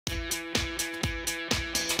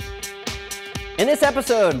In this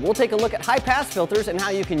episode, we'll take a look at high-pass filters and how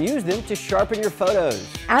you can use them to sharpen your photos.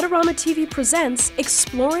 Adorama TV presents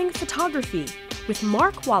Exploring Photography with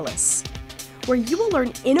Mark Wallace, where you will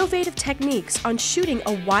learn innovative techniques on shooting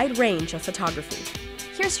a wide range of photography.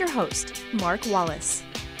 Here's your host, Mark Wallace.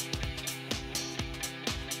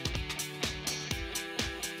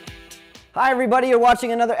 Hi everybody, you're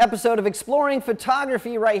watching another episode of Exploring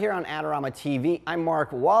Photography right here on Adorama TV. I'm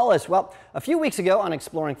Mark Wallace. Well, a few weeks ago on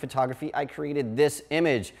Exploring Photography, I created this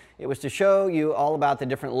image. It was to show you all about the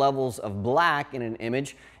different levels of black in an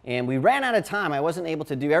image, and we ran out of time. I wasn't able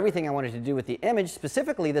to do everything I wanted to do with the image,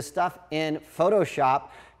 specifically the stuff in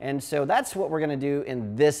Photoshop, and so that's what we're going to do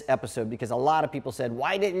in this episode, because a lot of people said,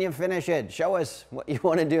 why didn't you finish it? Show us what you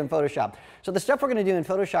want to do in Photoshop. So the stuff we're going to do in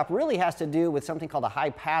Photoshop really has to do with something called a high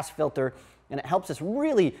pass filter, and it helps us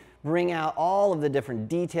really bring out all of the different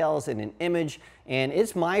details in an image, and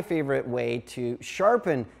it's my favorite way to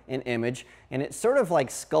sharpen an image, and it's sort of like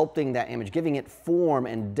sculpting that image, giving it form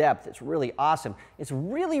and depth. It's really awesome. It's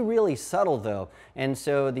really, really subtle though, and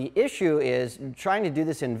so the issue is trying to do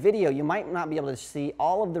this in video, you might not be able to see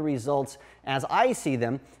all of the results as I see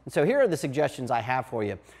them, and so here are the suggestions I have for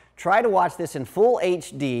you. Try to watch this in full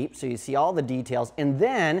HD so you see all the details, and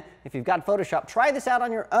then if you've got Photoshop, try this out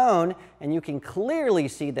on your own and you can clearly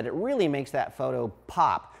see that it really makes that photo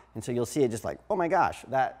pop, and so you'll see it just like, oh my gosh,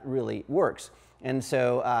 that really works. And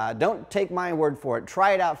so don't take my word for it,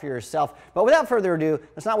 try it out for yourself. But without further ado,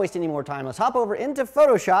 let's not waste any more time. Let's hop over into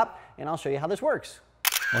Photoshop and I'll show you how this works.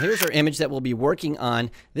 Well, here's our image that we'll be working on.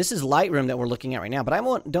 This is Lightroom that we're looking at right now, but I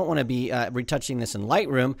don't want to be retouching this in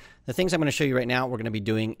Lightroom. The things I'm going to show you right now, we're going to be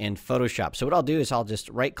doing in Photoshop. So what I'll do is I'll just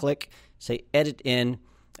right-click, say Edit in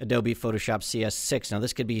Adobe Photoshop CS6. Now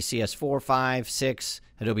this could be CS4, 5, 6,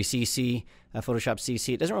 Adobe CC, Photoshop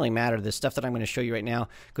CC. It doesn't really matter. The stuff that I'm going to show you right now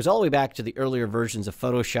goes all the way back to the earlier versions of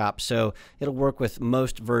Photoshop, so it'll work with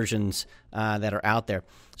most versions that are out there.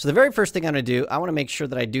 So the very first thing I'm going to do, I want to make sure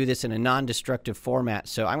that I do this in a non-destructive format.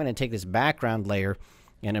 So I'm going to take this background layer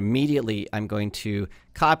and immediately I'm going to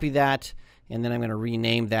copy that, and then I'm going to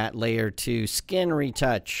rename that layer to Skin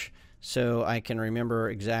Retouch so I can remember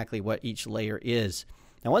exactly what each layer is.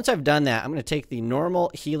 Now once I've done that, I'm going to take the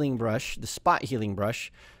normal healing brush, the spot healing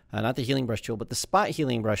brush, not the healing brush tool, but the spot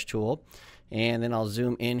healing brush tool, and then I'll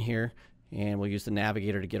zoom in here and we'll use the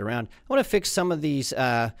navigator to get around. I want to fix some of these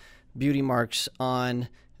beauty marks on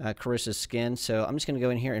Carissa's skin, so I'm just going to go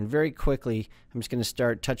in here and very quickly I'm just going to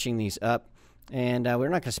start touching these up, and we're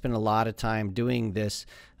not going to spend a lot of time doing this.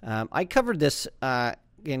 I covered this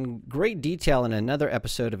in great detail in another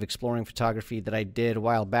episode of Exploring Photography that I did a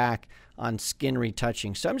while back on skin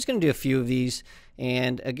retouching. So I'm just going to do a few of these,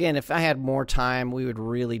 and again, if I had more time, we would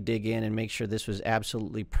really dig in and make sure this was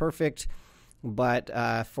absolutely perfect. But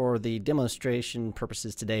for the demonstration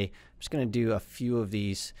purposes today, I'm just going to do a few of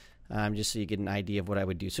these just so you get an idea of what I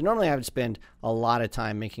would do. So normally I would spend a lot of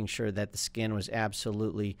time making sure that the skin was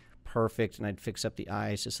absolutely perfect, and I'd fix up the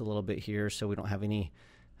eyes just a little bit here so we don't have any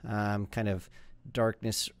kind of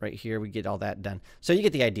darkness right here. We get all that done. So you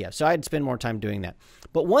get the idea. So I'd spend more time doing that.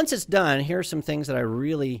 But once it's done, here are some things that I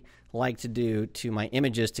really like to do to my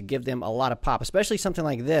images to give them a lot of pop, especially something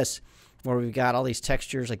like this where we've got all these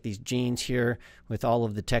textures like these jeans here with all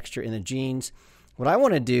of the texture in the jeans. What I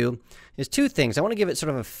want to do is two things. I want to give it sort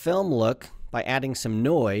of a film look by adding some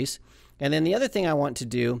noise, and then the other thing I want to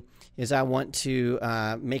do is I want to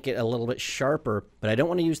make it a little bit sharper, but I don't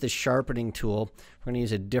want to use the sharpening tool. We're going to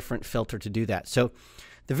use a different filter to do that. So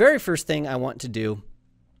the very first thing I want to do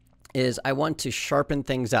is I want to sharpen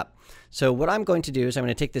things up. So what I'm going to do is I'm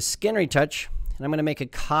going to take this Skin Retouch and I'm going to make a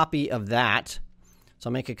copy of that. So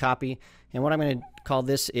I'll make a copy, and what I'm going to call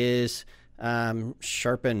this is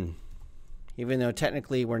Sharpen. Even though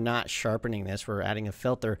technically we're not sharpening this, we're adding a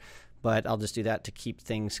filter, but I'll just do that to keep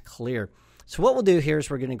things clear. So what we'll do here is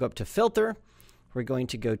we're going to go up to Filter, we're going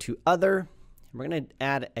to go to Other, and we're going to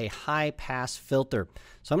add a high pass filter.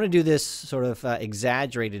 So I'm going to do this sort of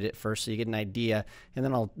exaggerated at first so you get an idea, and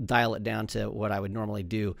then I'll dial it down to what I would normally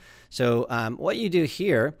do. So what you do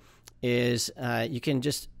here is you can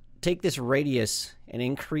just take this radius and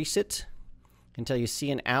increase it until you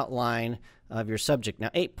see an outline of your subject. Now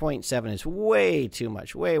 8.7 is way too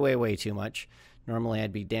much, way too much. Normally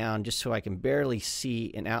I'd be down just so I can barely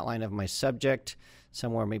see an outline of my subject,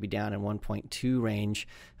 somewhere maybe down in 1.2 range.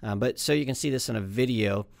 But so you can see this in a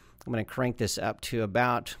video, I'm going to crank this up to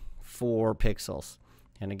about 4 pixels.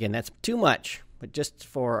 And again, that's too much, but just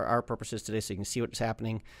for our purposes today so you can see what's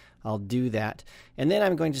happening, I'll do that. And then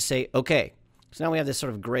I'm going to say, okay. So now we have this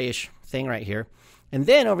sort of grayish thing right here. And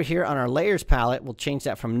then over here on our layers palette, we'll change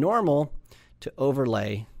that from normal to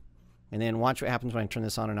overlay And then watch what happens when I turn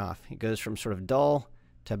this on and off. It goes from sort of dull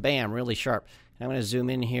to bam, really sharp. And I'm going to zoom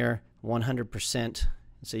in here 100%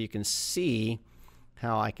 so you can see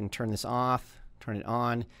how I can turn this off, turn it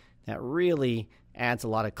on. That really adds a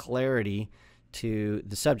lot of clarity to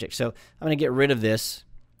the subject. So I'm going to get rid of this,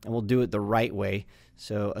 and we'll do it the right way.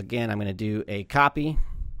 So again, I'm going to do a copy.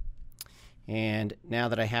 And now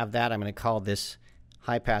that I have that, I'm going to call this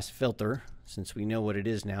high pass filter, since we know what it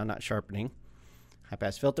is now, not sharpening. High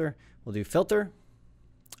pass filter. We'll do filter,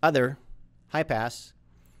 other, high pass.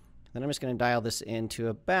 Then I'm just going to dial this into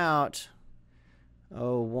about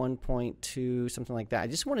 1.2, something like that. I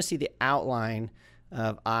just want to see the outline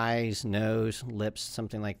of eyes, nose, lips,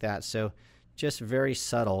 something like that. So just very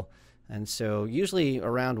subtle. And so usually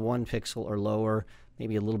around 1 pixel or lower,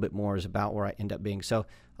 maybe a little bit more is about where I end up being. So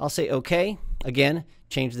I'll say OK. Again,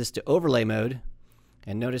 change this to overlay mode.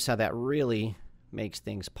 And notice how that really makes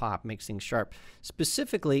things pop, makes things sharp.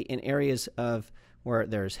 Specifically in areas of where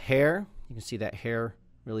there's hair. You can see that hair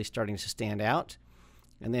really starting to stand out.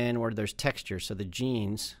 And then where there's texture, so the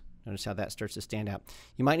jeans, notice how that starts to stand out.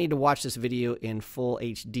 You might need to watch this video in full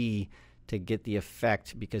HD to get the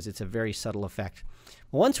effect, because it's a very subtle effect.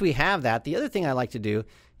 Once we have that, the other thing I like to do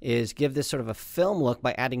is give this sort of a film look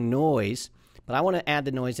by adding noise, but I want to add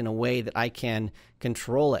the noise in a way that I can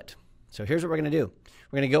control it. So here's what we're going to do.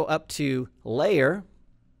 We're going to go up to Layer,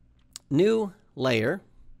 New Layer,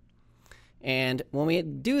 and when we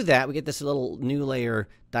do that, we get this little New Layer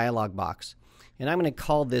dialog box. And I'm going to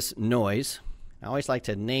call this Noise. I always like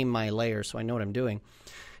to name my layers so I know what I'm doing.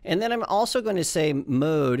 And then I'm also going to say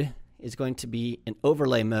Mode is going to be an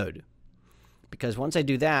Overlay Mode. Because once I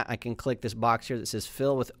do that, I can click this box here that says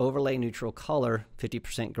Fill with Overlay Neutral Color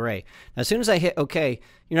 50% Gray. Now, as soon as I hit OK,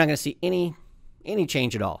 you're not going to see any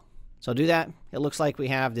change at all. So I'll do that. It looks like we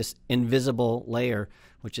have this invisible layer,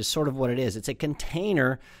 which is sort of what it is. It's a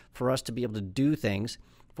container for us to be able to do things.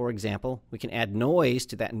 For example, we can add noise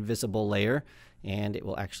to that invisible layer, and it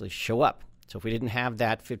will actually show up. So if we didn't have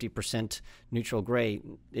that 50% neutral gray,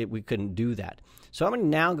 we couldn't do that. So I'm going to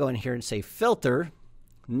now go in here and say Filter,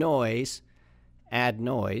 Noise, Add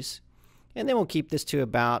Noise, and then we'll keep this to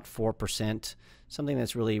about 4%, something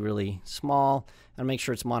that's really, really small. I'll make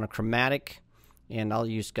sure it's monochromatic. And I'll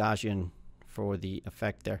use Gaussian for the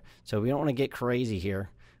effect there. So we don't want to get crazy here.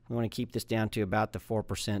 We want to keep this down to about the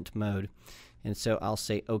 4% mode. And so I'll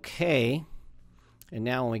say OK. And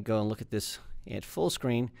now when we go and look at this at full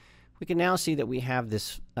screen, we can now see that we have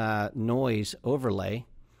this noise overlay.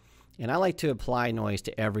 And I like to apply noise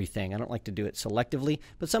to everything. I don't like to do it selectively,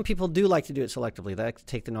 but some people do like to do it selectively. They like to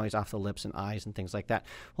take the noise off the lips and eyes and things like that.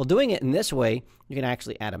 Well, doing it in this way, you can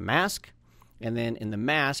actually add a mask. And then in the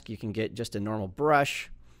mask, you can get just a normal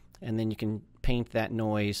brush, and then you can paint that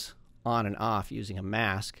noise on and off using a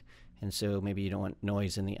mask. And so maybe you don't want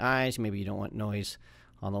noise in the eyes, maybe you don't want noise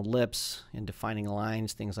on the lips and defining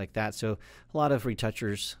lines, things like that. So a lot of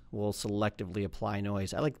retouchers will selectively apply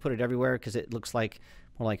noise. I like to put it everywhere because it looks like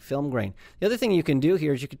more like film grain. The other thing you can do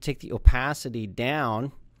here is you can take the opacity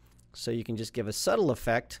down, so you can just give a subtle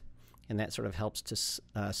effect, and that sort of helps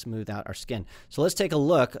to smooth out our skin. So let's take a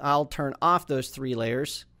look. I'll turn off those 3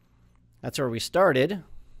 layers. That's where we started. It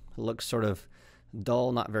looks sort of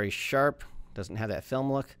dull, not very sharp. Doesn't have that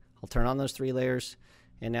film look. I'll turn on those 3 layers.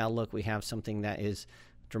 And now look, we have something that is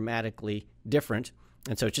dramatically different.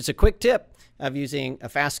 And so it's just a quick tip of using a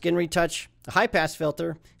fast skin retouch, a high pass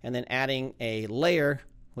filter, and then adding a layer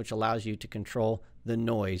which allows you to control the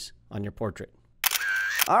noise on your portrait.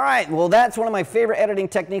 All right, well, that's one of my favorite editing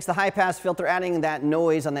techniques, the high pass filter, adding that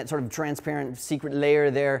noise on that sort of transparent secret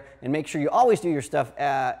layer there. And make sure you always do your stuff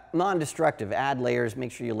non-destructive. Add layers,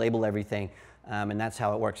 make sure you label everything. And that's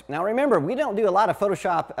how it works. Now remember, we don't do a lot of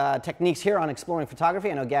Photoshop techniques here on Exploring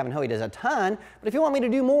Photography. I know Gavin Hoey does a ton, but if you want me to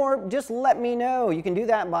do more, just let me know. You can do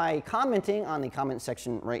that by commenting on the comment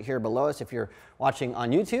section right here below us if you're watching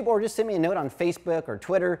on YouTube, or just send me a note on Facebook or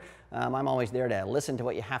Twitter. I'm always there to listen to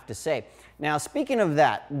what you have to say. Now, speaking of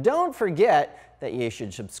that, don't forget that you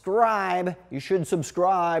should subscribe. You should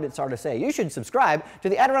subscribe. It's hard to say. You should subscribe to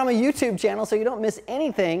the Adorama YouTube channel so you don't miss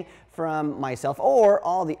anything from myself or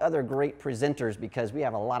all the other great presenters, because we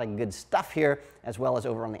have a lot of good stuff here, as well as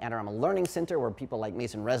over on the Adorama Learning Center, where people like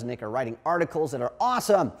Mason Resnick are writing articles that are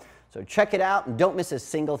awesome. So check it out and don't miss a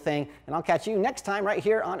single thing. And I'll catch you next time right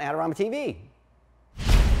here on Adorama TV.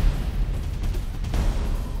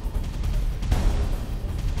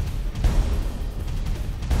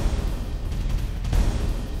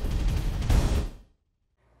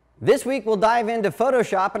 This week we'll dive into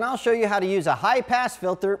Photoshop, and I'll show you how to use a high pass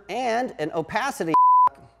filter and an opacity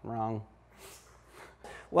wrong.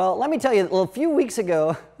 Well, let me tell you, a few weeks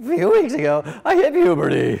ago, I hit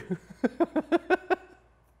puberty.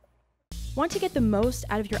 Want to get the most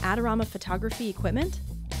out of your Adorama photography equipment?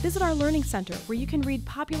 Visit our Learning Center where you can read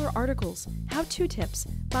popular articles, how-to tips,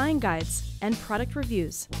 buying guides, and product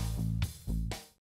reviews.